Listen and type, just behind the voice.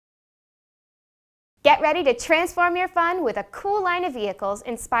Get ready to transform your fun with a cool line of vehicles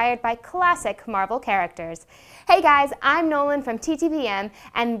inspired by classic Marvel characters. Hey guys, I'm Nolan from TTPM,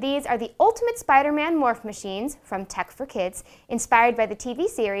 and these are the Ultimate Spider-Man Morph machines from Tech for Kids, inspired by the TV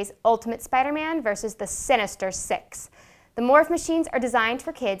series Ultimate Spider-Man vs. the Sinister Six. The Morph machines are designed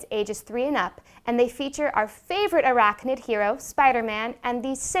for kids ages 3 and up, and they feature our favorite arachnid hero, Spider-Man, and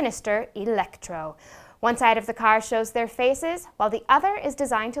the sinister Electro. One side of the car shows their faces, while the other is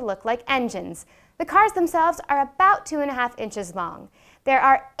designed to look like engines. The cars themselves are about 2.5 inches long. There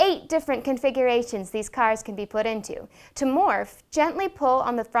are 8 different configurations these cars can be put into. To morph, gently pull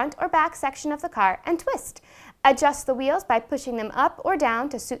on the front or back section of the car and twist. Adjust the wheels by pushing them up or down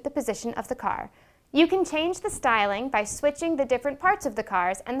to suit the position of the car. You can change the styling by switching the different parts of the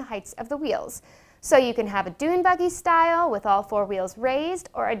cars and the heights of the wheels. So you can have a dune buggy style with all 4 wheels raised,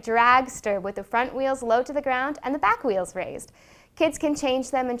 or a dragster with the front wheels low to the ground and the back wheels raised. Kids can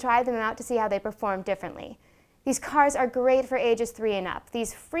change them and try them out to see how they perform differently. These cars are great for ages 3 and up.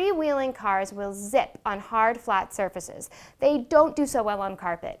 These freewheeling cars will zip on hard, flat surfaces. They don't do so well on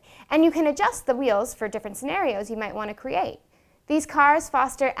carpet. And you can adjust the wheels for different scenarios you might want to create. These cars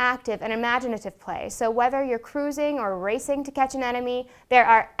foster active and imaginative play, so whether you're cruising or racing to catch an enemy, there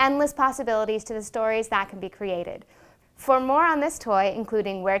are endless possibilities to the stories that can be created. For more on this toy,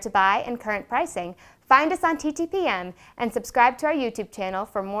 including where to buy and current pricing, find us on TTPM and subscribe to our YouTube channel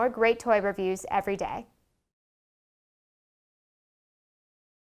for more great toy reviews every day.